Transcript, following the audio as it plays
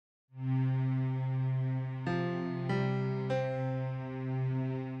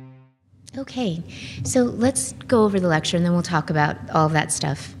Okay, so let's go over the lecture and then we'll talk about all of that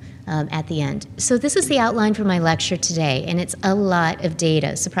stuff at the end. So this is the outline for my lecture today, and it's a lot of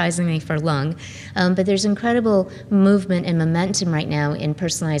data, surprisingly for lung, but there's incredible movement and momentum right now in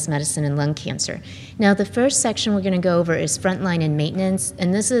personalized medicine and lung cancer. Now, the first section we're going to go over is frontline and maintenance,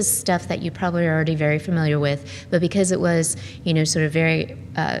 and this is stuff that you probably are already very familiar with, but because it was, sort of very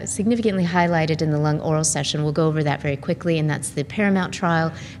significantly highlighted in the lung oral session, we'll go over that very quickly, and that's the Paramount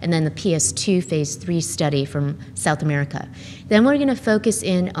trial and then the PS2 phase 3 study from South America. Then we're going to focus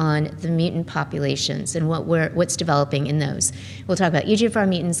in on the mutant populations and what's developing in those. We'll talk about EGFR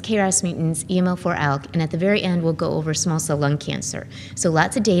mutants, KRAS mutants, EML4-ALK, and at the very end we'll go over small cell lung cancer. So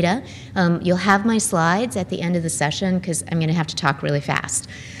lots of data. You'll have my slides at the end of the session because I'm going to have to talk really fast.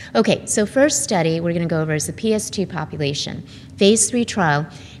 Okay, so first study we're going to go over is the PS2 population, phase 3 trial,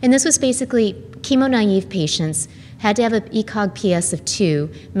 and this was basically chemo-naive patients had to have an ECOG PS of 2,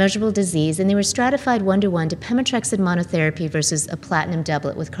 measurable disease, and they were stratified 1-to-1 to pemetrexed monotherapy versus a platinum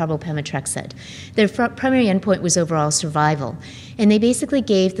doublet with carbopemetrexed. Their primary endpoint was overall survival, and they basically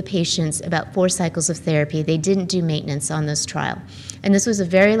gave the patients about 4 cycles of therapy. They didn't do maintenance on this trial. And this was a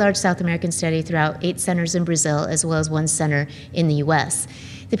very large South American study throughout 8 centers in Brazil as well as 1 center in the US.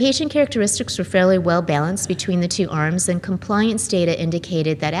 The patient characteristics were fairly well balanced between the 2 arms, and compliance data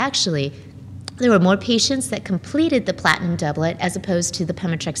indicated that actually there were more patients that completed the platinum doublet as opposed to the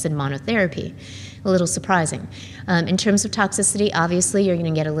pemetrexed monotherapy. A little surprising. In terms of toxicity, obviously you're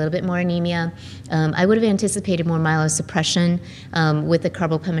going to get a little bit more anemia. I would have anticipated more myelosuppression with the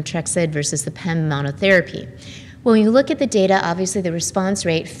carbopemetrexed versus the PEM monotherapy. When you look at the data, obviously the response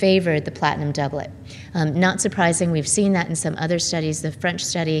rate favored the platinum doublet. Not surprising, we've seen that in some other studies, the French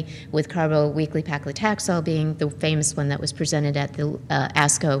study with carbo weekly paclitaxel being the famous one that was presented at the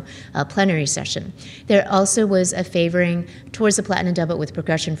ASCO plenary session. There also was a favoring towards the platinum doublet with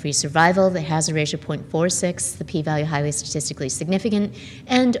progression-free survival, the hazard ratio 0.46, the p-value highly statistically significant,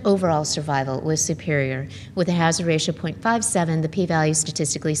 and overall survival was superior with a hazard ratio 0.57, the p-value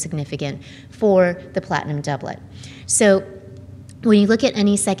statistically significant for the platinum doublet. So when you look at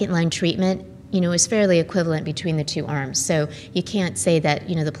any second-line treatment, it's fairly equivalent between the 2 arms. So you can't say that,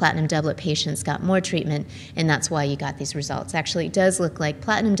 the platinum doublet patients got more treatment and that's why you got these results. Actually, it does look like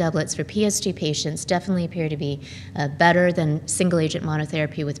platinum doublets for PS2 patients definitely appear to be better than single-agent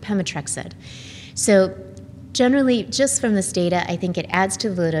monotherapy with pemetrexed. So generally, just from this data, I think it adds to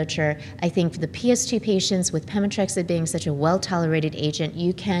the literature. I think for the PS2 patients with pemetrexed being such a well-tolerated agent,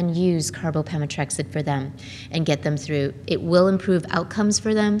 you can use carbopemetrexed for them and get them through. It will improve outcomes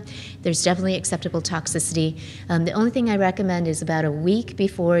for them. There's definitely acceptable toxicity. The only thing I recommend is about a week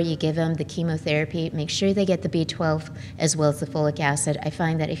before you give them the chemotherapy, make sure they get the B12 as well as the folic acid. I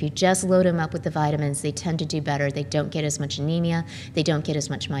find that if you just load them up with the vitamins, they tend to do better. They don't get as much anemia. They don't get as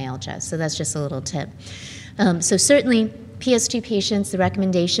much myalgia. So that's just a little tip. So certainly, PS2 patients, the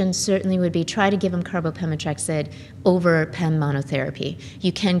recommendation certainly would be try to give them carbopemetrexed over PEM monotherapy.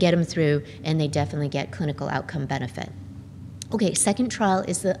 You can get them through, and they definitely get clinical outcome benefit. Okay, second trial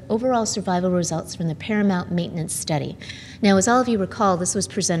is the overall survival results from the Paramount maintenance study. Now, as all of you recall, this was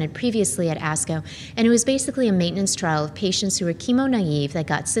presented previously at ASCO, and it was basically a maintenance trial of patients who were chemo-naive that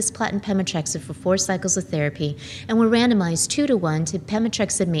got cisplatin pemetrexed for 4 cycles of therapy and were randomized 2-to-1 to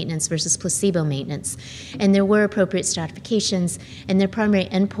pemetrexed maintenance versus placebo maintenance. And there were appropriate stratifications, and their primary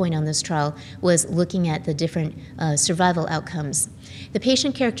endpoint on this trial was looking at the different survival outcomes. The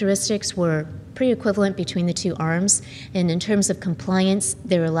patient characteristics were pretty equivalent between the 2 arms, and in terms of compliance,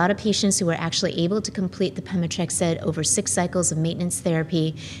 there were a lot of patients who were actually able to complete the pemetrexed over 6 cycles of maintenance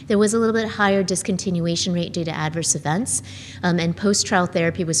therapy. There was a little bit higher discontinuation rate due to adverse events, and post-trial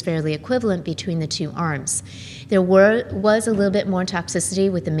therapy was fairly equivalent between the 2 arms. There was a little bit more toxicity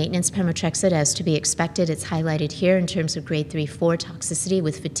with the maintenance pemetrexed, as to be expected. It's highlighted here in terms of grade 3-4 toxicity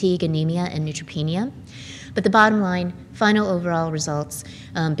with fatigue, anemia, and neutropenia. But the bottom line, final overall results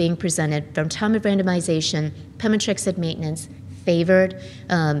being presented from time of randomization, pemetrexed maintenance favored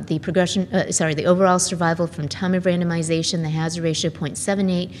the overall survival from time of randomization, the hazard ratio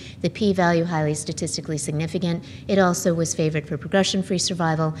 0.78, the p-value highly statistically significant. It also was favored for progression-free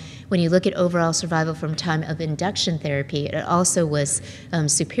survival. When you look at overall survival from time of induction therapy, it also was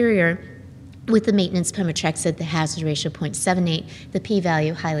superior with the maintenance pemetrexed, the hazard ratio 0.78, the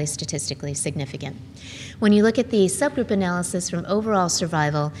p-value highly statistically significant. When you look at the subgroup analysis from overall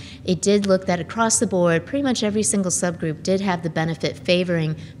survival, it did look that across the board, pretty much every single subgroup did have the benefit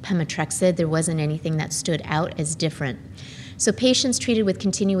favoring pemetrexed. There wasn't anything that stood out as different. So patients treated with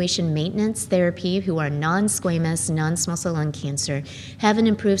continuation maintenance therapy who are non-squamous, non-small cell lung cancer have an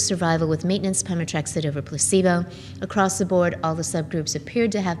improved survival with maintenance pemetrexed over placebo. Across the board, all the subgroups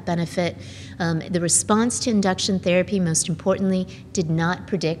appeared to have benefit. The response to induction therapy, most importantly, did not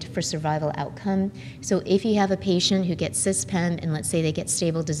predict for survival outcome. So if you have a patient who gets cis-pem and let's say they get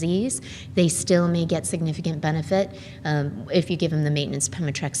stable disease, they still may get significant benefit if you give them the maintenance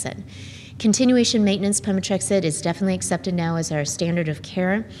pemetrexed. Continuation maintenance pemetrexed is definitely accepted now as our standard of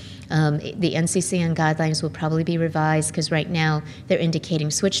care. The NCCN guidelines will probably be revised because right now they're indicating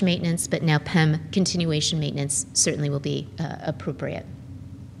switch maintenance, but now PEM continuation maintenance certainly will be appropriate.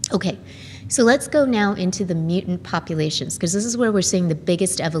 Okay, so let's go now into the mutant populations because this is where we're seeing the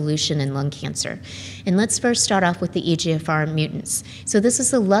biggest evolution in lung cancer. And let's first start off with the EGFR mutants. So this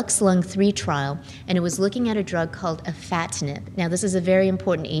is the LUX-Lung-3 trial, and it was looking at a drug called afatinib. Now this is a very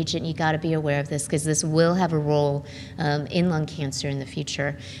important agent. You got to be aware of this because this will have a role in lung cancer in the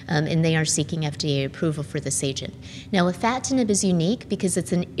future, and they are seeking FDA approval for this agent. Now afatinib is unique because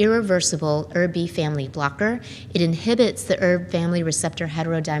it's an irreversible ERB family blocker. It inhibits the ERB family receptor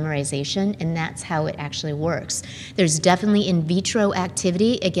heterodimerization, and that's how it actually works. There's definitely in vitro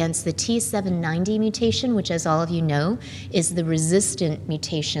activity against the T790 mutation, which, as all of you know, is the resistant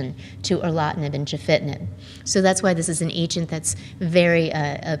mutation to erlotinib and gefitinib. So that's why this is an agent that's very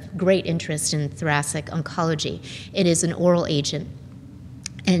of great interest in thoracic oncology. It is an oral agent.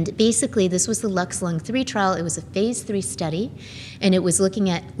 And basically, this was the LUX-Lung-3 trial. It was a phase 3 study, and it was looking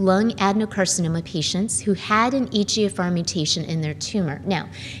at lung adenocarcinoma patients who had an EGFR mutation in their tumor. Now,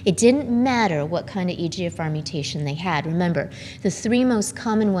 it didn't matter what kind of EGFR mutation they had. Remember, the three most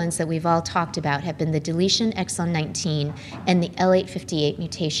common ones that we've all talked about have been the deletion exon 19 and the L858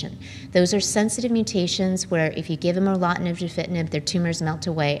 mutation. Those are sensitive mutations where if you give them erlotinib, gefitinib, their tumors melt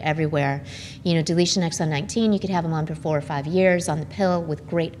away everywhere. You know, deletion exon 19, you could have them on for 4 or 5 years on the pill with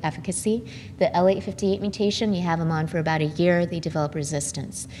great efficacy. The L858 mutation, you have them on for about a year, they develop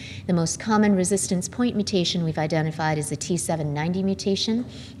resistance. The most common resistance point mutation we've identified is the T790 mutation.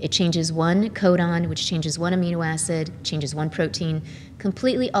 It changes one codon, which changes one amino acid, changes one protein,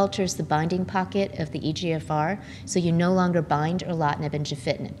 completely alters the binding pocket of the EGFR, so you no longer bind erlotinib and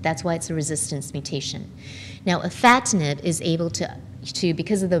gefitinib. That's why it's a resistance mutation. Now, afatinib is able to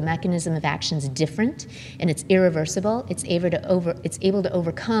because of the mechanism of action is different and it's irreversible, it's able to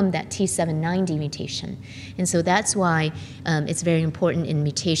overcome that T790 mutation. And so that's why it's very important in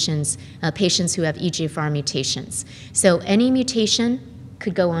mutations, patients who have EGFR mutations. So any mutation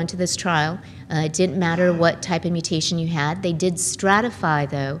could go on to this trial. It didn't matter what type of mutation you had. They did stratify,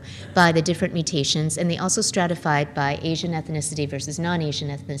 though, by the different mutations, and they also stratified by Asian ethnicity versus non-Asian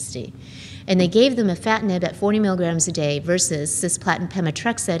ethnicity. And they gave them afatinib at 40 milligrams a day versus cisplatin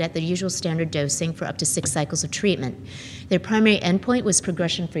pemetrexed at the usual standard dosing for up to 6 cycles of treatment. Their primary endpoint was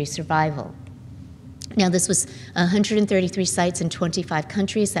progression-free survival. Now, this was 133 sites in 25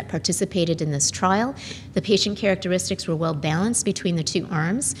 countries that participated in this trial. The patient characteristics were well balanced between the two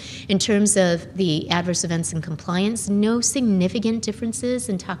arms. In terms of the adverse events and compliance, no significant differences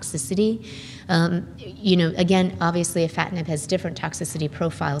in toxicity. Again, obviously, afatinib has different toxicity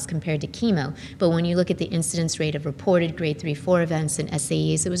profiles compared to chemo, but when you look at the incidence rate of reported grade 3-4 events and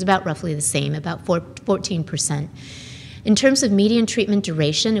SAEs, it was about roughly the same, about 14%. In terms of median treatment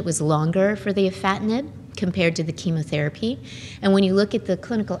duration, it was longer for the afatinib compared to the chemotherapy. And when you look at the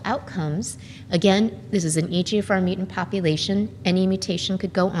clinical outcomes, again, this is an EGFR mutant population. Any mutation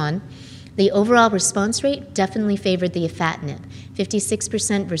could go on. The overall response rate definitely favored the afatinib,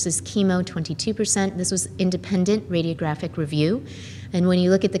 56% versus chemo, 22%. This was independent radiographic review. And when you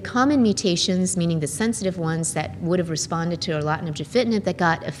look at the common mutations, meaning the sensitive ones that would have responded to erlotinib, gefitinib that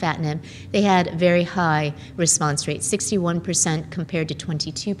got afatinib, they had a very high response rate, 61% compared to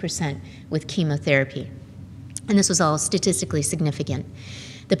 22% with chemotherapy. And this was all statistically significant.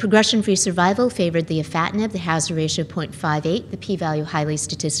 The progression-free survival favored the afatinib, the hazard ratio 0.58, the p-value highly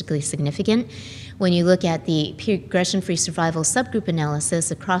statistically significant. When you look at the progression-free survival subgroup analysis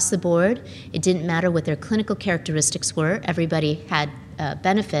across the board, it didn't matter what their clinical characteristics were. Everybody had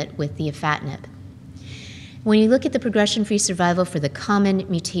benefit with the afatinib. When you look at the progression-free survival for the common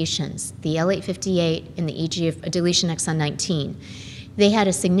mutations, the L858 and the deletion exon 19, they had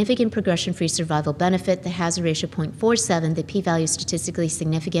a significant progression-free survival benefit, the hazard ratio 0.47, the p-value statistically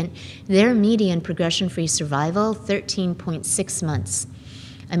significant. Their median progression-free survival, 13.6 months.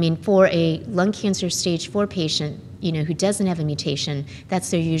 I mean, for a lung cancer stage 4 patient, who doesn't have a mutation, that's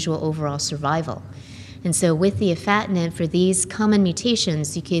their usual overall survival. And so with the afatinib, for these common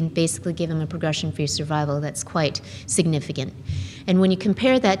mutations, you can basically give them a progression-free survival that's quite significant. And when you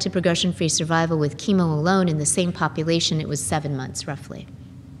compare that to progression-free survival with chemo alone in the same population, it was 7 months roughly.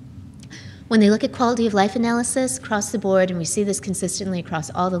 When they look at quality of life analysis across the board, and we see this consistently across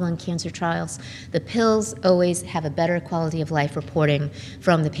all the lung cancer trials, the pills always have a better quality of life reporting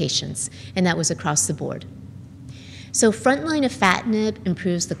from the patients, and that was across the board. So frontline afatinib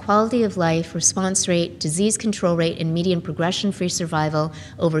improves the quality of life, response rate, disease control rate, and median progression-free survival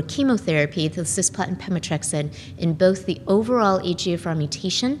over chemotherapy, the cisplatin pemetrexed, in both the overall EGFR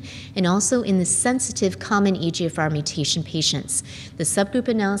mutation and also in the sensitive common EGFR mutation patients. The subgroup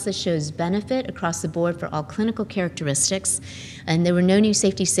analysis shows benefit across the board for all clinical characteristics, and there were no new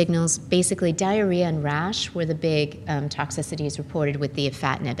safety signals. Basically, diarrhea and rash were the big toxicities reported with the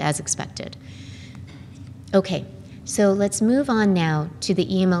afatinib, as expected. Okay. So let's move on now to the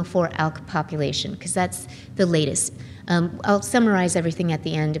EML4 ALK population, because that's the latest. I'll summarize everything at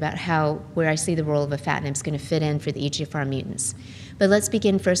the end about where I see the role of afatinib is going to fit in for the EGFR mutants. But let's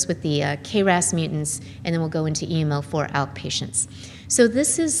begin first with the KRAS mutants, and then we'll go into EML4 ALK patients. So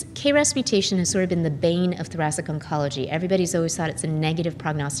KRAS mutation has sort of been the bane of thoracic oncology. Everybody's always thought it's a negative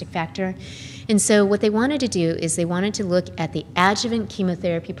prognostic factor. And so what they wanted to do is they wanted to look at the adjuvant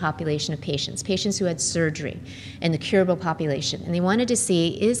chemotherapy population of patients who had surgery, and the curable population. And they wanted to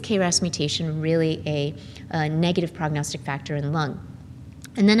see, is KRAS mutation really a negative prognostic factor in lung?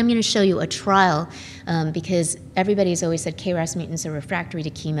 And then I'm going to show you a trial because everybody's always said KRAS mutants are refractory to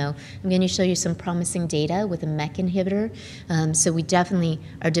chemo. I'm going to show you some promising data with a MEK inhibitor. So we definitely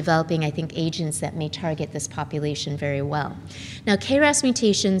are developing, I think, agents that may target this population very well. Now, RAS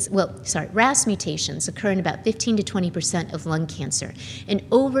mutations occur in about 15 to 20% of lung cancer, and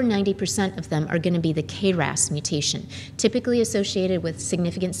over 90% of them are going to be the KRAS mutation, typically associated with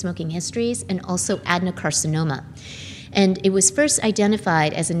significant smoking histories and also adenocarcinoma. And it was first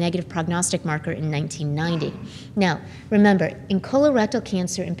identified as a negative prognostic marker in 1990. Now, remember, in colorectal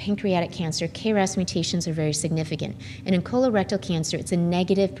cancer and pancreatic cancer, KRAS mutations are very significant. And in colorectal cancer, it's a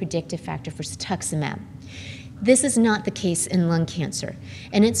negative predictive factor for cetuximab. This is not the case in lung cancer.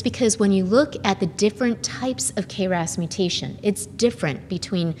 And it's because when you look at the different types of KRAS mutation, it's different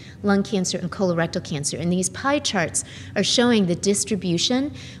between lung cancer and colorectal cancer. And these pie charts are showing the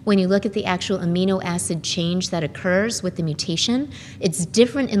distribution. When you look at the actual amino acid change that occurs with the mutation, it's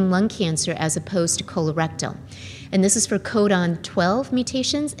different in lung cancer as opposed to colorectal. And this is for codon 12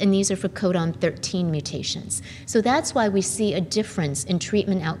 mutations, and these are for codon 13 mutations. So that's why we see a difference in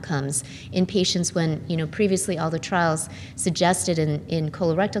treatment outcomes in patients when, previously all the trials suggested in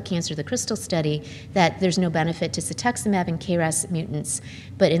colorectal cancer, the CRYSTAL study, that there's no benefit to cetuximab in KRAS mutants.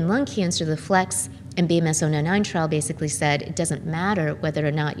 But in lung cancer, the FLEX and BMS-099 trial basically said it doesn't matter whether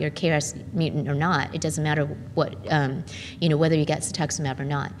or not you're KRAS mutant or not. It doesn't matter what, whether you get cetuximab or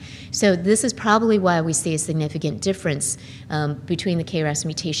not. So this is probably why we see a significant difference between the KRAS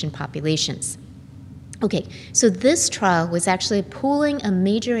mutation populations. Okay, so this trial was actually pooling a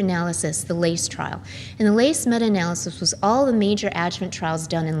major analysis, the LACE trial. And the LACE meta-analysis was all the major adjuvant trials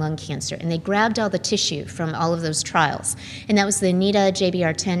done in lung cancer, and they grabbed all the tissue from all of those trials. And that was the ANITA,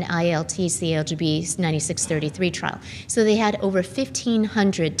 JBR10, ILT, CALGB 9633 trial. So they had over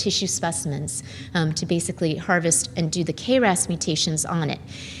 1,500 tissue specimens to basically harvest and do the KRAS mutations on it.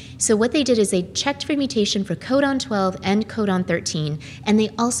 So what they did is they checked for mutation for codon 12 and codon 13, and they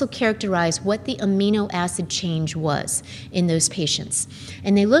also characterized what the amino acid change was in those patients.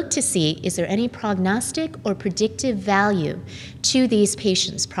 And they looked to see, is there any prognostic or predictive value to these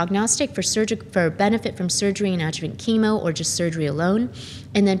patients? Prognostic for benefit from surgery and adjuvant chemo or just surgery alone,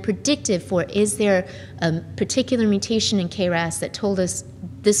 and then predictive for, is there a particular mutation in KRAS that told us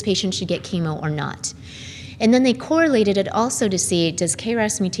this patient should get chemo or not? And then they correlated it also to see, does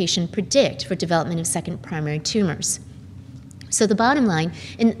KRAS mutation predict for development of second primary tumors? So the bottom line,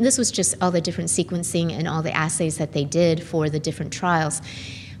 and this was just all the different sequencing and all the assays that they did for the different trials.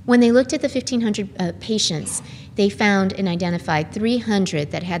 When they looked at the 1,500 patients, they found and identified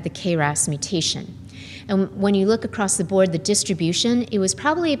 300 that had the KRAS mutation. And when you look across the board, the distribution, it was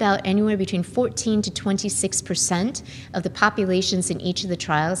probably about anywhere between 14 to 26% of the populations in each of the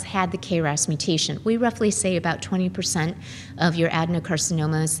trials had the KRAS mutation. We roughly say about 20% of your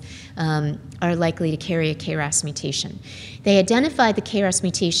adenocarcinomas are likely to carry a KRAS mutation. They identified the KRAS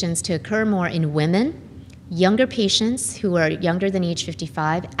mutations to occur more in women, younger patients who are younger than age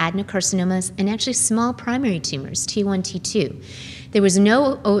 55, adenocarcinomas, and actually small primary tumors, T1, T2. There was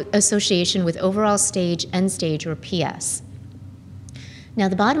no association with overall stage, end stage, or PS. Now,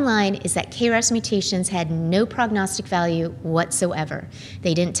 the bottom line is that KRAS mutations had no prognostic value whatsoever.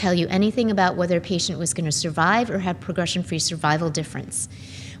 They didn't tell you anything about whether a patient was going to survive or have progression-free survival difference.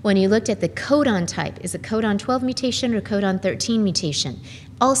 When you looked at the codon type, is it codon 12 mutation or codon 13 mutation?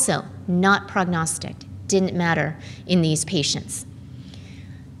 Also, not prognostic, didn't matter in these patients.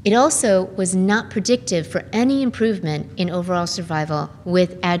 It also was not predictive for any improvement in overall survival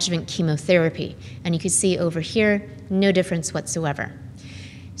with adjuvant chemotherapy. And you can see over here, no difference whatsoever.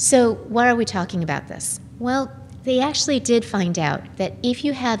 So why are we talking about this? Well, they actually did find out that if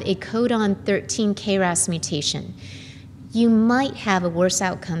you have a codon 13 KRAS mutation, you might have a worse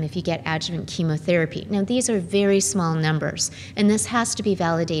outcome if you get adjuvant chemotherapy. Now, these are very small numbers, and this has to be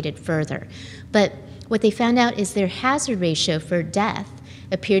validated further. But what they found out is their hazard ratio for death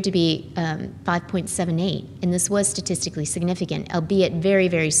appeared to be 5.78, and this was statistically significant, albeit very,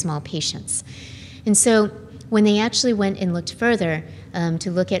 very small patients. And so when they actually went and looked further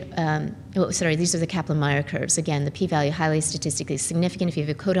to look at, these are the Kaplan-Meier curves. Again, the p-value highly statistically significant. If you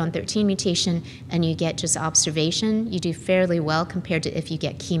have a codon 13 mutation and you get just observation, you do fairly well compared to if you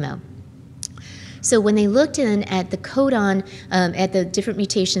get chemo. So when they looked in at the codon, at the different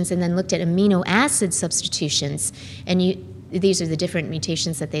mutations, and then looked at amino acid substitutions, and these are the different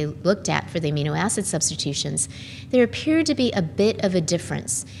mutations that they looked at for the amino acid substitutions, there appeared to be a bit of a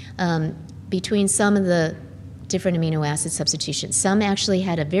difference between some of the different amino acid substitutions. Some actually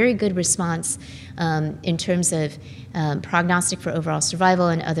had a very good response in terms of prognostic for overall survival,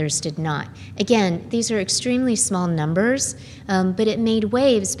 and others did not. Again, these are extremely small numbers, but it made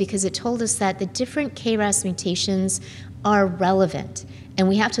waves because it told us that the different KRAS mutations are relevant. And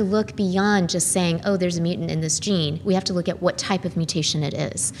we have to look beyond just saying, oh, there's a mutant in this gene. We have to look at what type of mutation it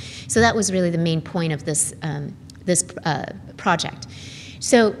is. So that was really the main point of this, project.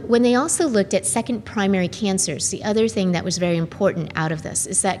 So when they also looked at second primary cancers, the other thing that was very important out of this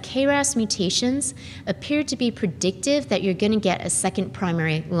is that KRAS mutations appeared to be predictive that you're going to get a second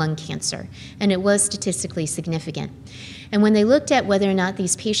primary lung cancer, and it was statistically significant. And when they looked at whether or not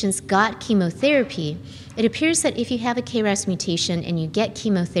these patients got chemotherapy, it appears that if you have a KRAS mutation and you get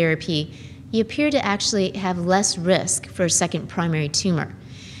chemotherapy, you appear to actually have less risk for a second primary tumor.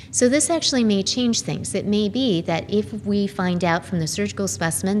 So this actually may change things. It may be that if we find out from the surgical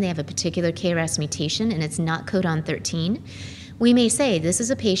specimen they have a particular KRAS mutation and it's not codon 13, we may say this is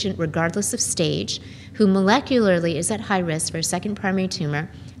a patient, regardless of stage, who molecularly is at high risk for a second primary tumor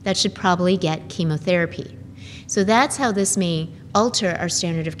that should probably get chemotherapy. So that's how this may alter our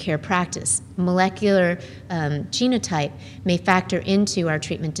standard of care practice. Molecular genotype may factor into our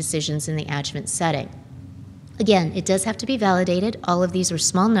treatment decisions in the adjuvant setting. Again, it does have to be validated. All of these are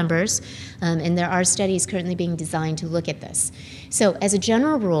small numbers, and there are studies currently being designed to look at this. So as a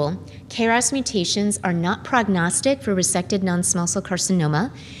general rule, KRAS mutations are not prognostic for resected non-small cell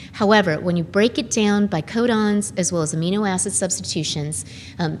carcinoma. However, when you break it down by codons as well as amino acid substitutions,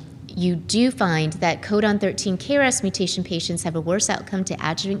 you do find that codon 13 KRAS mutation patients have a worse outcome to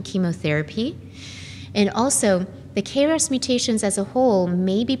adjuvant chemotherapy. And also, the KRAS mutations as a whole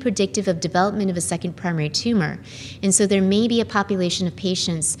may be predictive of development of a second primary tumor. And so there may be a population of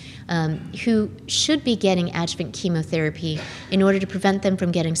patients who should be getting adjuvant chemotherapy in order to prevent them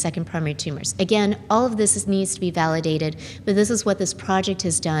from getting second primary tumors. Again, all of this needs to be validated, but this is what this project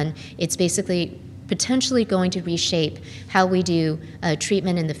has done. It's basically potentially going to reshape how we do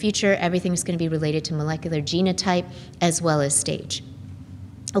treatment in the future. Everything's going to be related to molecular genotype as well as stage.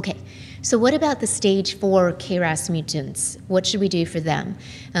 Okay, so what about the stage 4 KRAS mutants? What should we do for them?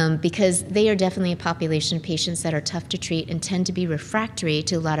 Because they are definitely a population of patients that are tough to treat and tend to be refractory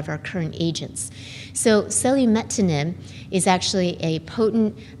to a lot of our current agents. So selumetinib is actually a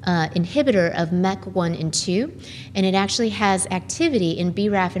potent inhibitor of MEK1 and 2, and it actually has activity in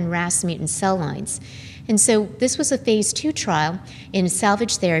BRAF and RAS mutant cell lines. And so this was a phase 2 trial in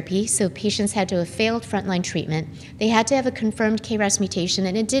salvage therapy, so patients had to have failed frontline treatment. They had to have a confirmed KRAS mutation,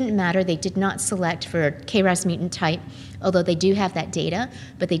 and it didn't matter. They did not select for KRAS mutant type, although they do have that data,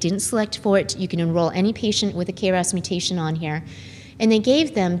 but they didn't select for it. You can enroll any patient with a KRAS mutation on here. And they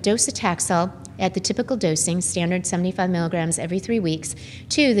gave them docetaxel at the typical dosing, standard 75 milligrams every 3 weeks,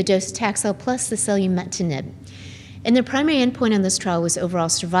 to the docetaxel plus the selumetinib. And the primary endpoint on this trial was overall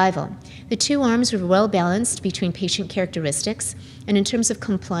survival. The two arms were well balanced between patient characteristics, and in terms of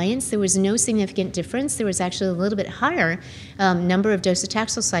compliance, there was no significant difference. There was actually a little bit higher number of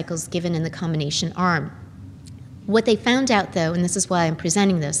docetaxel cycles given in the combination arm. What they found out, though, and this is why I'm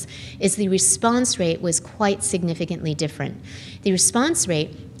presenting this, is the response rate was quite significantly different. The response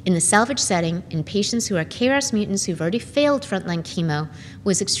rate in the salvage setting in patients who are KRAS mutants who've already failed frontline chemo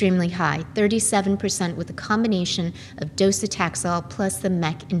was extremely high, 37% with a combination of docetaxel plus the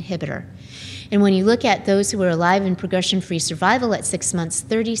MEK inhibitor. And when you look at those who were alive in progression-free survival at 6 months,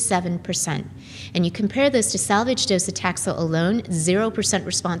 37%. And you compare this to salvage docetaxel alone, 0%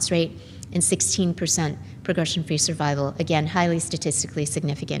 response rate and 16% progression-free survival. Again, highly statistically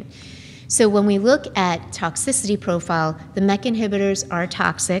significant. So when we look at toxicity profile, the MEK inhibitors are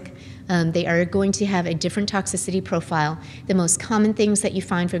toxic. They are going to have a different toxicity profile. The most common things that you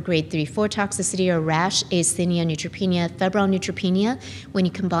find for grade 3-4 toxicity are rash, asthenia, neutropenia, febrile neutropenia when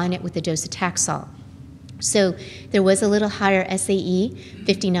you combine it with the docetaxel. So there was a little higher SAE,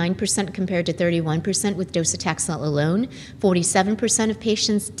 59% compared to 31% with docetaxel alone. 47% of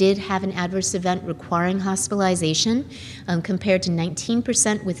patients did have an adverse event requiring hospitalization, compared to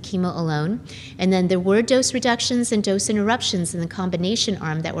 19% with chemo alone. And then there were dose reductions and dose interruptions in the combination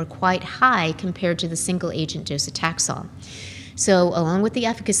arm that were quite high compared to the single agent docetaxel. So along with the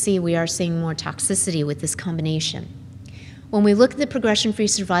efficacy, we are seeing more toxicity with this combination. When we look at the progression-free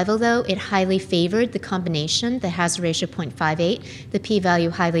survival, though, it highly favored the combination, the hazard ratio 0.58, the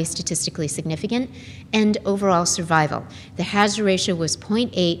p-value highly statistically significant, and overall survival. The hazard ratio was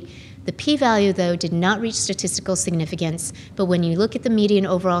 0.8. The p-value, though, did not reach statistical significance, but when you look at the median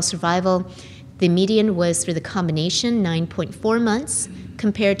overall survival, the median was for the combination 9.4 months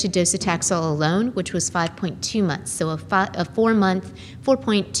compared to docetaxel alone, which was 5.2 months, so a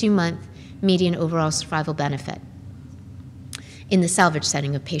 4.2-month median overall survival benefit in the salvage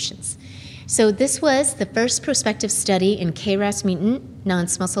setting of patients. So this was the first prospective study in KRAS mutant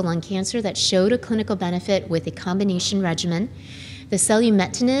non-small cell lung cancer that showed a clinical benefit with a combination regimen. The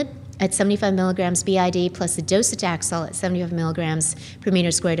selumetinib at 75 milligrams BID plus the docetaxel at 75 milligrams per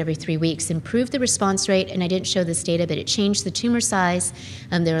meter squared every 3 weeks improved the response rate, and I didn't show this data, but it changed the tumor size.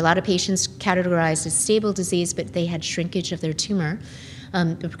 There were a lot of patients categorized as stable disease, but they had shrinkage of their tumor.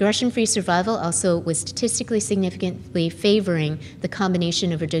 The progression-free survival also was statistically significantly favoring the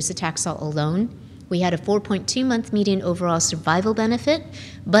combination over docetaxel alone. We had a 4.2-month median overall survival benefit,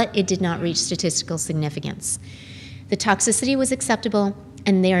 but it did not reach statistical significance. The toxicity was acceptable,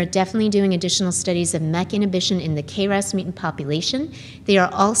 and they are definitely doing additional studies of MEK inhibition in the KRAS mutant population. They are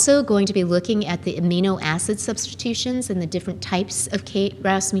also going to be looking at the amino acid substitutions and the different types of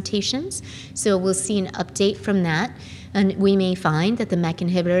KRAS mutations. So we'll see an update from that. And we may find that the MEK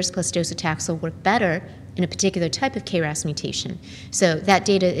inhibitors plus docetaxel work better in a particular type of KRAS mutation. So that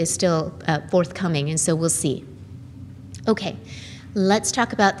data is still forthcoming, and so we'll see. Okay, let's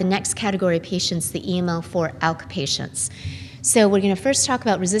talk about the next category of patients, the EML4 ALK patients. So we're going to first talk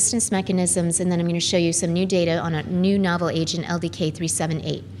about resistance mechanisms, and then I'm going to show you some new data on a new novel agent,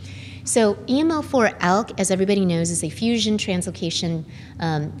 LDK378. So EML4 ALK, as everybody knows, is a fusion translocation.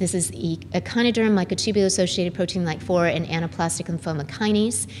 This is a echinoderm microtubule-associated protein like 4 and anaplastic lymphoma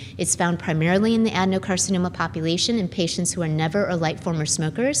kinase. It's found primarily in the adenocarcinoma population in patients who are never or light former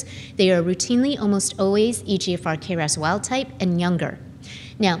smokers. They are routinely, almost always, EGFR KRAS wild type and younger.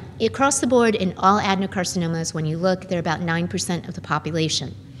 Now, across the board in all adenocarcinomas, when you look, they're about 9% of the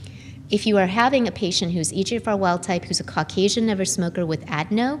population. If you are having a patient who's EGFR wild type, who's a Caucasian never smoker with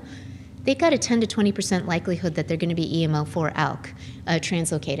adeno, they've got a 10 to 20% likelihood that they're going to be EML4 ALK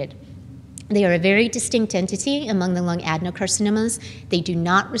translocated. They are a very distinct entity among the lung adenocarcinomas. They do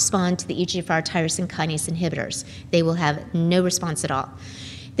not respond to the EGFR tyrosine kinase inhibitors. They will have no response at all.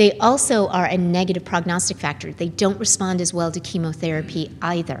 They also are a negative prognostic factor. They don't respond as well to chemotherapy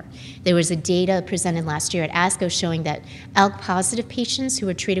either. There was a data presented last year at ASCO showing that ALK-positive patients who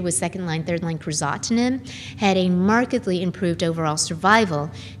were treated with second-line, third-line crizotinib had a markedly improved overall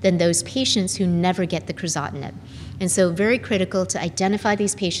survival than those patients who never get the crizotinib. And so very critical to identify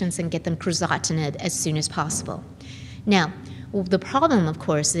these patients and get them crizotinib as soon as possible. Now, the problem, of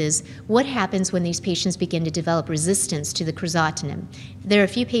course, is what happens when these patients begin to develop resistance to the crizotinib. There are a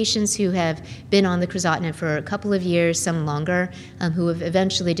few patients who have been on the crizotinib for a couple of years, some longer, who have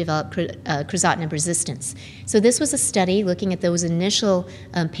eventually developed crizotinib resistance. So this was a study looking at those initial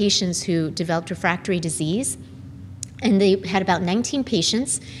patients who developed refractory disease. And they had about 19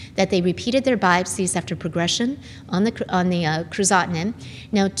 patients that they repeated their biopsies after progression on the crizotinib.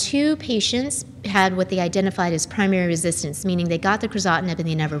 Now, 2 patients had what they identified as primary resistance, meaning they got the crizotinib and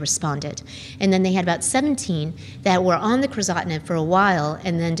they never responded. And then they had about 17 that were on the crizotinib for a while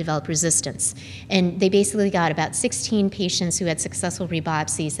and then developed resistance. And they basically got about 16 patients who had successful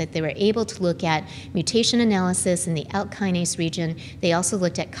rebiopsies that they were able to look at mutation analysis in the ALK kinase region. They also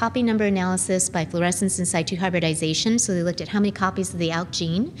looked at copy number analysis by fluorescence in situ hybridization, so they looked at how many copies of the ALK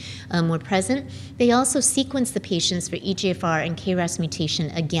gene were present. They also sequenced the patients for EGFR and KRAS mutation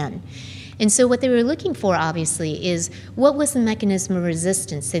again. And so what they were looking for, obviously, is what was the mechanism of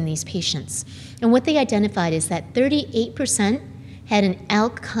resistance in these patients. And what they identified is that 38% had an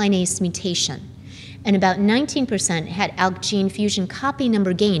ALK kinase mutation, and about 19% had ALK gene fusion copy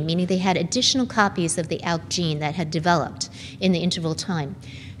number gain, meaning they had additional copies of the ALK gene that had developed in the interval time.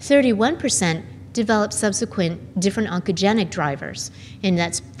 31% developed subsequent different oncogenic drivers, and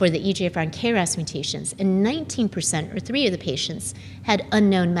that's for the EGFR and KRAS mutations, and 19%, or 3 of the patients, had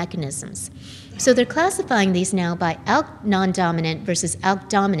unknown mechanisms. So they're classifying these now by ALK non-dominant versus ALK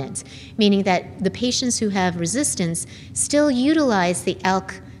dominant, meaning that the patients who have resistance still utilize the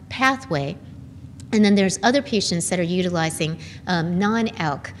ALK pathway, and then there's other patients that are utilizing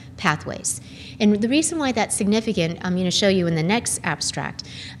non-ALK pathways. And the reason why that's significant, I'm going to show you in the next abstract,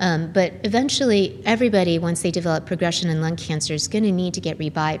 but eventually everybody, once they develop progression in lung cancer, is going to need to get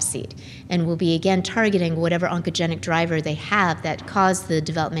rebiopsied, and will be again targeting whatever oncogenic driver they have that caused the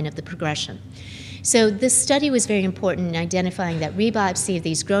development of the progression. So this study was very important in identifying that rebiopsy of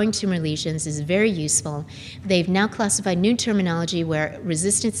these growing tumor lesions is very useful. They've now classified new terminology where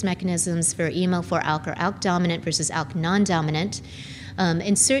resistance mechanisms for EML4 ALK are ALK dominant versus ALK non-dominant.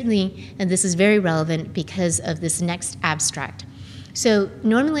 And certainly, and this is very relevant because of this next abstract. So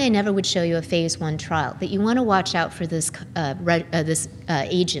normally I never would show you a phase 1 trial, but you want to watch out for this,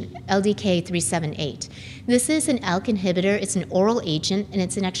 agent, LDK378. This is an ALK inhibitor. It's an oral agent, and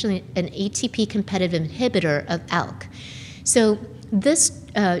it's actually an ATP competitive inhibitor of ALK. So this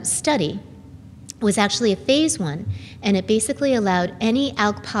study was actually a phase 1, and it basically allowed any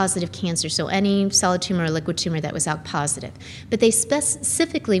ALK positive cancer, so any solid tumor or liquid tumor that was ALK positive. But they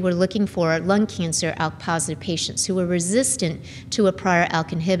specifically were looking for lung cancer ALK positive patients who were resistant to a prior ALK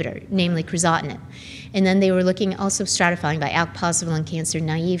inhibitor, namely crizotinib. And then they were looking also stratifying by ALK positive lung cancer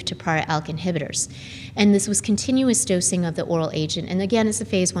naive to prior ALK inhibitors. And this was continuous dosing of the oral agent. And again, it's a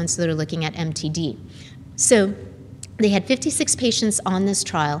phase 1, so they're looking at MTD. So they had 56 patients on this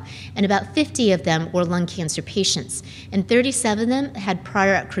trial, and about 50 of them were lung cancer patients. And 37 of them had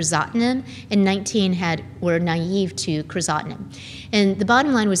prior crizotinib, and 19 were naive to crizotinib. And the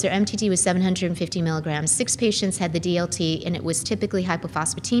bottom line was their MTD was 750 milligrams. 6 patients had the DLT, and it was typically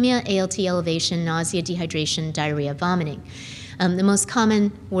hypophosphatemia, ALT elevation, nausea, dehydration, diarrhea, vomiting. The most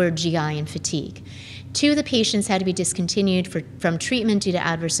common were GI and fatigue. 2 of the patients had to be discontinued from treatment due to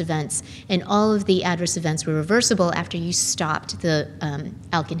adverse events, and all of the adverse events were reversible after you stopped the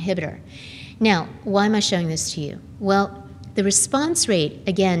ALK inhibitor. Now, why am I showing this to you? Well, the response rate,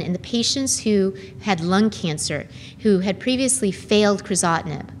 again, in the patients who had lung cancer, who had previously failed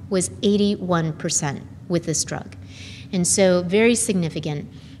crizotinib, was 81% with this drug. And so very significant.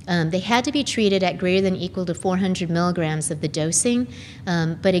 They had to be treated at greater than or equal to 400 milligrams of the dosing,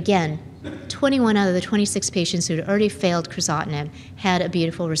 but again, 21 out of the 26 patients who had already failed crizotinib had a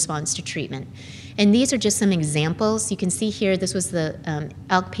beautiful response to treatment. And these are just some examples. You can see here, this was the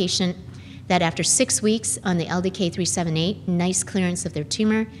ALK patient that after 6 weeks on the LDK378, nice clearance of their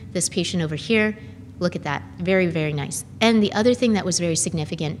tumor. This patient over here, look at that, very, very nice. And the other thing that was very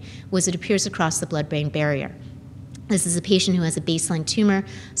significant was it appears across the blood-brain barrier. This is a patient who has a baseline tumor,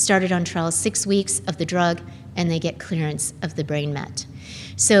 started on trial 6 weeks of the drug, and they get clearance of the brain met.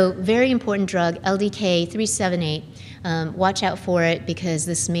 So very important drug, LDK378. Watch out for it because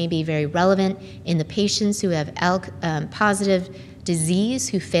this may be very relevant in the patients who have ALK positive disease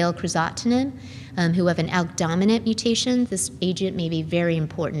who fail crizotinib, who have an ALK dominant mutation. This agent may be very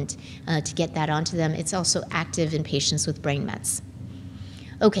important to get that onto them. It's also active in patients with brain mets.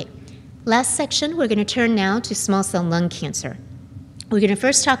 Okay. Last section, we're going to turn now to small cell lung cancer. We're going to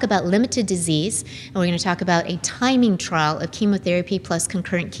first talk about limited disease, and we're going to talk about a timing trial of chemotherapy plus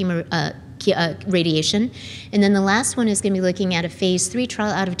concurrent radiation. And then the last one is going to be looking at a phase 3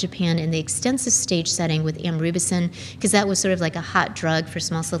 trial out of Japan in the extensive stage setting with amrubicin, because that was sort of like a hot drug for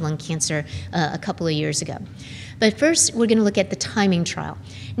small cell lung cancer a couple of years ago. But first, we're going to look at the timing trial.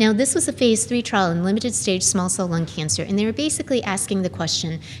 Now, this was a phase 3 trial in limited stage small cell lung cancer, and they were basically asking the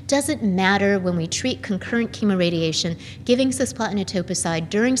question, does it matter when we treat concurrent chemoradiation, giving cisplatin etoposide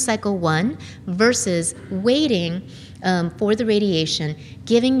during cycle 1 versus waiting for the radiation,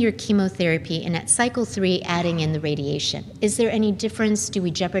 giving your chemotherapy, and at cycle 3, adding in the radiation? Is there any difference? Do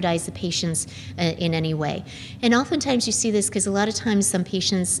we jeopardize the patients in any way? And oftentimes you see this because a lot of times some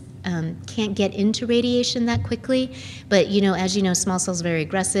patients can't get into radiation that quickly, but as you know, small cells are very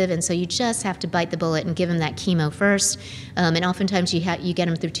aggressive, and so you just have to bite the bullet and give them that chemo first. And oftentimes you get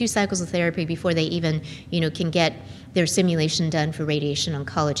them through 2 cycles of therapy before they even can get their simulation done for radiation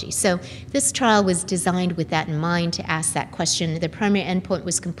oncology. So this trial was designed with that in mind, to ask that question. The primary endpoint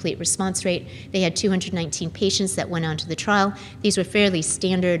was complete response rate. They had 219 patients that went on to the trial. These were fairly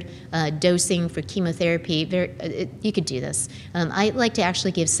standard dosing for chemotherapy. You could do this. I like to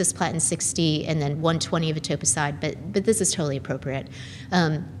actually give cisplatin 60 and then 120 of etoposide, but this is totally appropriate.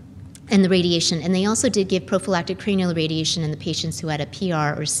 And the radiation. And they also did give prophylactic cranial radiation in the patients who had a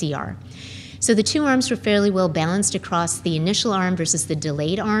PR or CR. So the 2 arms were fairly well balanced across the initial arm versus the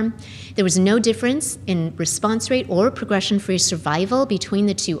delayed arm. There was no difference in response rate or progression-free survival between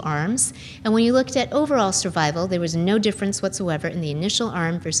the 2 arms. And when you looked at overall survival, there was no difference whatsoever in the initial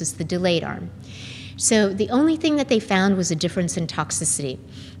arm versus the delayed arm. So the only thing that they found was a difference in toxicity.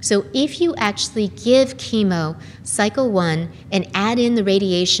 So if you actually give chemo cycle 1 and add in the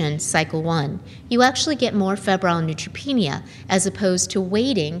radiation cycle 1, you actually get more febrile neutropenia as opposed to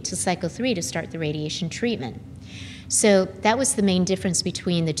waiting to cycle 3 to start the radiation treatment. So that was the main difference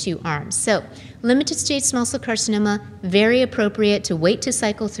between the 2 arms. So limited stage small cell carcinoma, very appropriate to wait to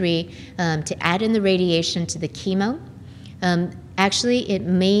cycle 3 to add in the radiation to the chemo. Actually, it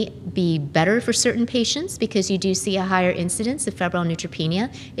may be better for certain patients because you do see a higher incidence of febrile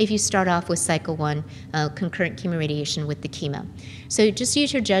neutropenia if you start off with cycle 1 concurrent chemoradiation with the chemo. So just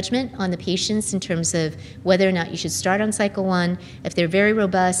use your judgment on the patients in terms of whether or not you should start on cycle 1. If they're very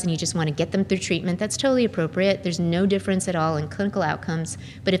robust and you just want to get them through treatment, that's totally appropriate. There's no difference at all in clinical outcomes.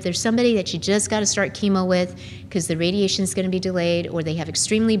 But if there's somebody that you just got to start chemo with because the radiation is going to be delayed, or they have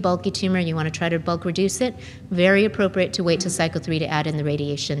extremely bulky tumor, you want to try to bulk reduce it, very appropriate to wait till cycle 3 to add in the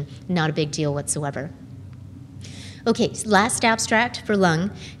radiation. Not a big deal whatsoever. Okay, last abstract for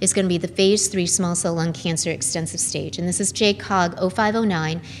lung is going to be the phase 3 small cell lung cancer extensive stage. And this is JCOG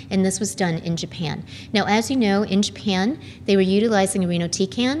 0509, and this was done in Japan. Now, as you know, in Japan, they were utilizing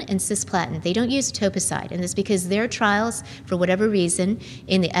irinotecan and cisplatin. They don't use etoposide, and this is because their trials, for whatever reason,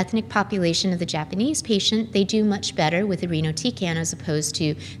 in the ethnic population of the Japanese patient, they do much better with irinotecan as opposed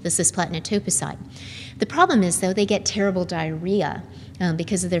to the cisplatin etoposide. The problem is, though, they get terrible diarrhea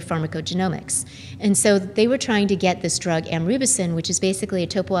because of their pharmacogenomics. And so they were trying to get this drug amrubicin, which is basically a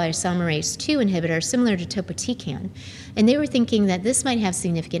topoisomerase 2 inhibitor similar to topotecan. And they were thinking that this might have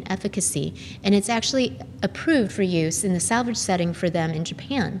significant efficacy, and it's actually approved for use in the salvage setting for them in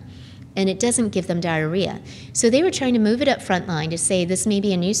Japan. And it doesn't give them diarrhea. So they were trying to move it up frontline to say this may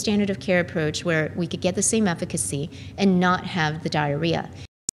be a new standard of care approach where we could get the same efficacy and not have the diarrhea.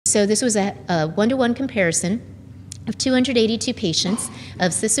 So this was a 1-to-1 comparison of 282 patients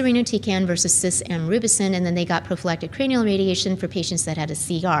of cis-irinotecan versus cis-amrubicin, and then they got prophylactic cranial radiation for patients that had a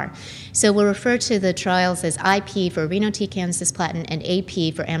CR. So we'll refer to the trials as IP for irinotecan cisplatin and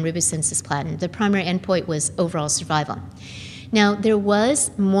AP for amrubicin cisplatin. The primary endpoint was overall survival. Now, there was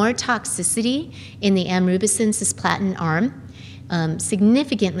more toxicity in the amrubicin cisplatin arm,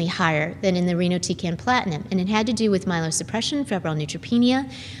 significantly higher than in the irinotecan platinum, and it had to do with myelosuppression, febrile neutropenia.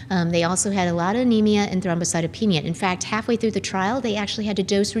 They also had a lot of anemia and thrombocytopenia. In fact, halfway through the trial, they actually had to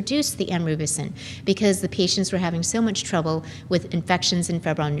dose reduce the amrubicin because the patients were having so much trouble with infections and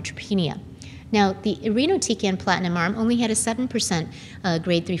febrile neutropenia. Now, the irinotecan platinum arm only had a 7%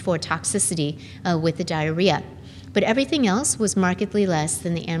 grade 3/4 toxicity with the diarrhea, but everything else was markedly less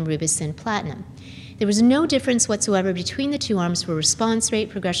than the amrubicin platinum. There was no difference whatsoever between the 2 arms for response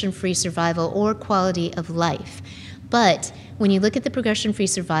rate, progression-free survival, or quality of life. But when you look at the progression-free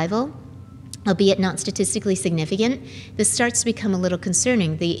survival, albeit not statistically significant, this starts to become a little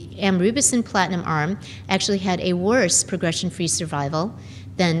concerning. The amrubicin platinum arm actually had a worse progression-free survival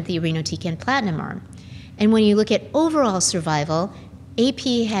than the irinotecan platinum arm. And when you look at overall survival,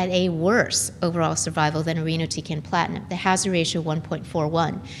 AP had a worse overall survival than irinotecan platinum, the hazard ratio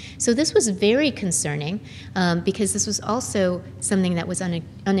 1.41. So this was very concerning because this was also something that was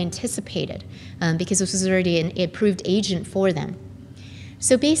unanticipated because this was already an approved agent for them.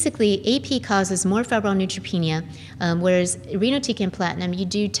 So basically, AP causes more febrile neutropenia, whereas irinotecan platinum, you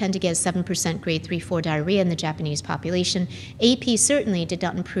do tend to get 7% grade 3/4 diarrhea in the Japanese population. AP certainly did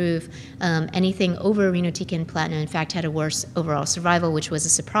not improve anything over irinotecan platinum. In fact, had a worse overall survival, which was a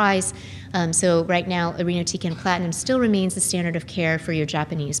surprise. So right now, irinotecan platinum still remains the standard of care for your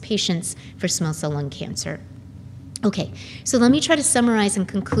Japanese patients for small cell lung cancer. Okay, so let me try to summarize and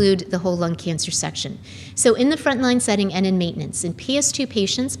conclude the whole lung cancer section. So in the frontline setting and in maintenance, in PS2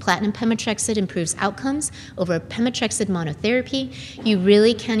 patients, platinum pemetrexed improves outcomes over pemetrexed monotherapy. You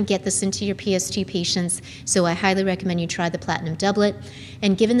really can get this into your PS2 patients, so I highly recommend you try the platinum doublet.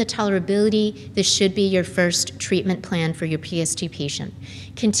 And given the tolerability, this should be your first treatment plan for your PS2 patient.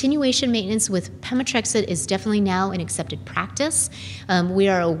 Continuation maintenance with pemetrexed is definitely now an accepted practice. We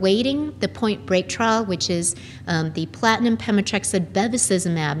are awaiting the Point Break trial, which is the platinum pemetrexed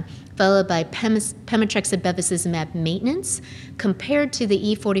bevacizumab followed by pemetrexed bevacizumab maintenance, compared to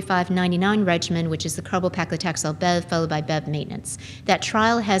the E4599 regimen, which is the carbopaclitaxel bev followed by bev maintenance. That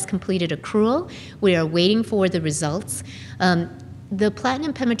trial has completed accrual. We are waiting for the results. The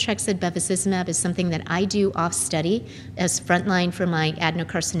platinum pemetrexed bevacizumab is something that I do off-study as frontline for my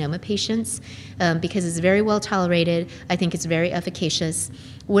adenocarcinoma patients because it's very well tolerated. I think it's very efficacious.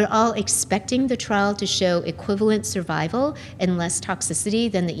 We're all expecting the trial to show equivalent survival and less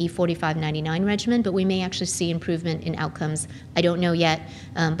toxicity than the E4599 regimen, but we may actually see improvement in outcomes. I don't know yet,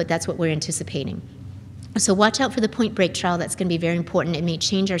 but that's what we're anticipating. So watch out for the Point Break trial. That's going to be very important. It may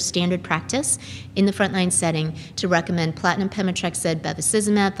change our standard practice in the frontline setting to recommend platinum pemetrexed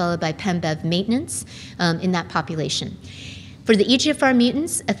bevacizumab followed by pembev maintenance in that population. For the EGFR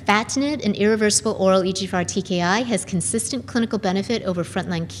mutants, afatinib, an irreversible oral EGFR TKI, has consistent clinical benefit over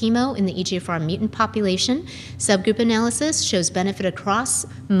frontline chemo in the EGFR mutant population. Subgroup analysis shows benefit across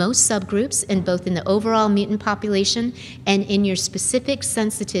most subgroups, and both in the overall mutant population and in your specific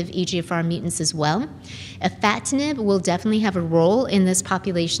sensitive EGFR mutants as well. Afatinib will definitely have a role in this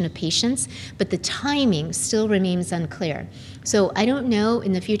population of patients, but the timing still remains unclear. So I don't know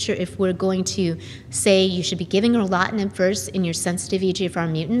in the future if we're going to say you should be giving erlotinib first in your sensitive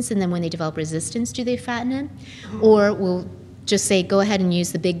EGFR mutants, and then when they develop resistance to the afatinib, or we'll just say go ahead and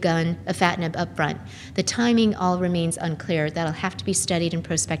use the big gun afatinib up front. The timing all remains unclear. That'll have to be studied in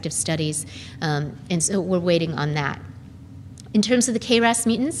prospective studies, and so we're waiting on that. In terms of the KRAS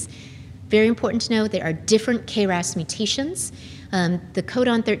mutants, very important to know there are different KRAS mutations. The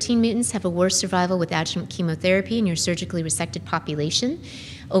codon 13 mutants have a worse survival with adjuvant chemotherapy in your surgically resected population.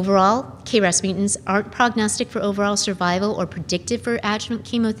 Overall, KRAS mutants aren't prognostic for overall survival or predictive for adjuvant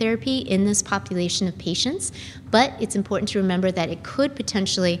chemotherapy in this population of patients, but it's important to remember that it could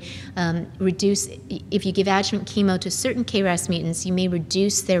potentially reduce, if you give adjuvant chemo to certain KRAS mutants, you may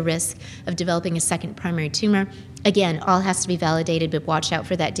reduce their risk of developing a second primary tumor. Again, all has to be validated, but watch out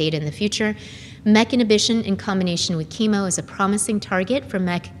for that data in the future. MEK inhibition in combination with chemo is a promising target for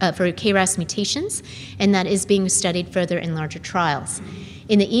KRAS mutations, and that is being studied further in larger trials.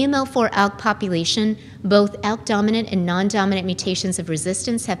 In the EML4 ALK population, both ALK-dominant and non-dominant mutations of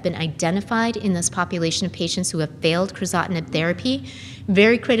resistance have been identified in this population of patients who have failed crizotinib therapy.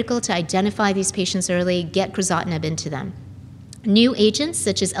 Very critical to identify these patients early, get crizotinib into them. New agents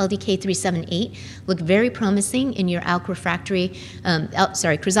such as LDK378 look very promising in your crizotinib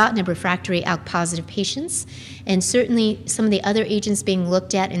refractory ALK positive patients, and certainly some of the other agents being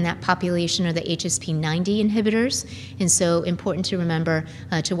looked at in that population are the HSP90 inhibitors, and so important to remember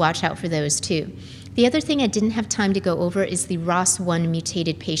to watch out for those too. The other thing I didn't have time to go over is the ROS1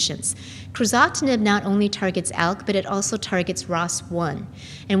 mutated patients. Crizotinib not only targets ALK, but it also targets ROS1.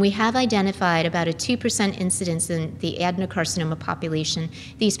 And we have identified about a 2% incidence in the adenocarcinoma population.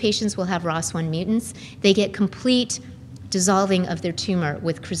 These patients will have ROS1 mutants. They get complete dissolving of their tumor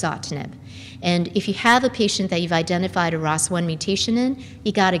with crizotinib. And if you have a patient that you've identified a ROS1 mutation in,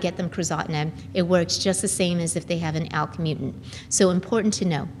 you got to get them crizotinib. It works just the same as if they have an ALK mutant. So important to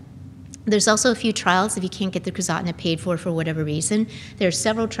know. There's also a few trials if you can't get the crizotinib paid for whatever reason. There are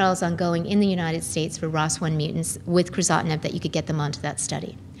several trials ongoing in the United States for ROS1 mutants with crizotinib that you could get them onto that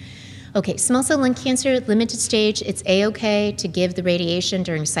study. Okay, small cell lung cancer, limited stage, it's A-OK to give the radiation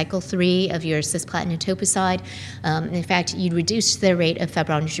during cycle 3 of your cisplatin etoposide. In fact, you'd reduce the rate of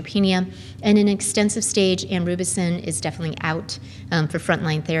febrile neutropenia. And in extensive stage, amrubicin is definitely out for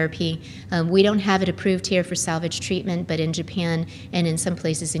frontline therapy. We don't have it approved here for salvage treatment, but in Japan and in some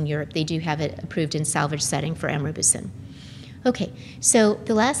places in Europe, they do have it approved in salvage setting for amrubicin. Okay, so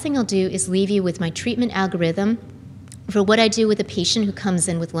the last thing I'll do is leave you with my treatment algorithm for what I do with a patient who comes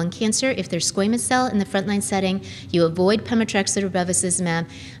in with lung cancer. If they're squamous cell in the frontline setting, you avoid pemetrexed or bevacizumab.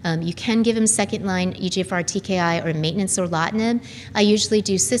 You can give them second-line EGFR TKI or maintenance erlotinib. I usually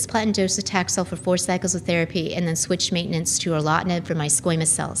do cisplatin docetaxel for 4 cycles of therapy and then switch maintenance to erlotinib for my squamous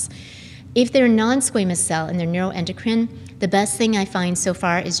cells. If they're non-squamous cell and they're neuroendocrine, the best thing I find so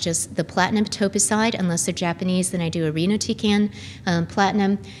far is just the platinum etoposide. Unless they're Japanese, then I do irinotecan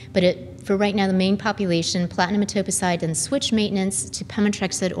platinum. But for right now, the main population, platinum etoposide, and switch maintenance to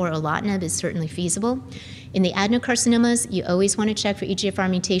pemetrexed or erlotinib is certainly feasible. In the adenocarcinomas, you always want to check for EGFR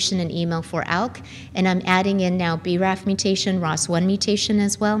mutation and EML4-ALK, and I'm adding in now BRAF mutation, ROS1 mutation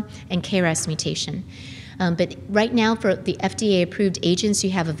as well, and KRAS mutation. But right now, for the FDA-approved agents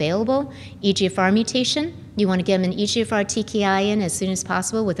you have available, EGFR mutation, you want to get them an EGFR TKI in as soon as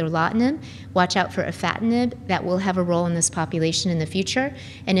possible with erlotinib. Watch out for afatinib. That will have a role in this population in the future.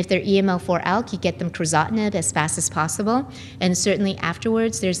 And if they're EML4-ALK, you get them crizotinib as fast as possible. And certainly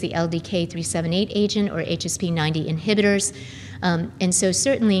afterwards, there's the LDK378 agent or HSP90 inhibitors. And so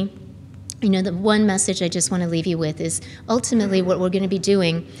certainly, the one message I just want to leave you with is ultimately what we're going to be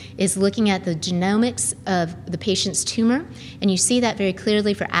doing is looking at the genomics of the patient's tumor, and you see that very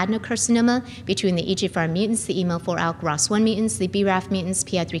clearly for adenocarcinoma between the EGFR mutants, the EML4-ALK ROS1 mutants, the BRAF mutants,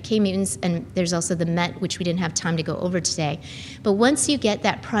 PI3K mutants, and there's also the MET, which we didn't have time to go over today. But once you get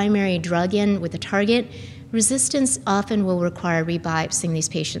that primary drug in with the target, resistance often will require rebiopsying these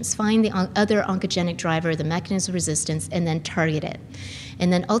patients, find the other oncogenic driver, the mechanism of resistance, and then target it.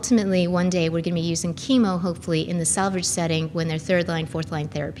 And then ultimately, one day, we're going to be using chemo, hopefully, in the salvage setting when they're third-line, fourth-line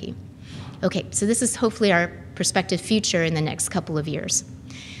therapy. Okay, so this is hopefully our prospective future in the next couple of years.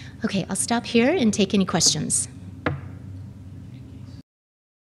 Okay, I'll stop here and take any questions.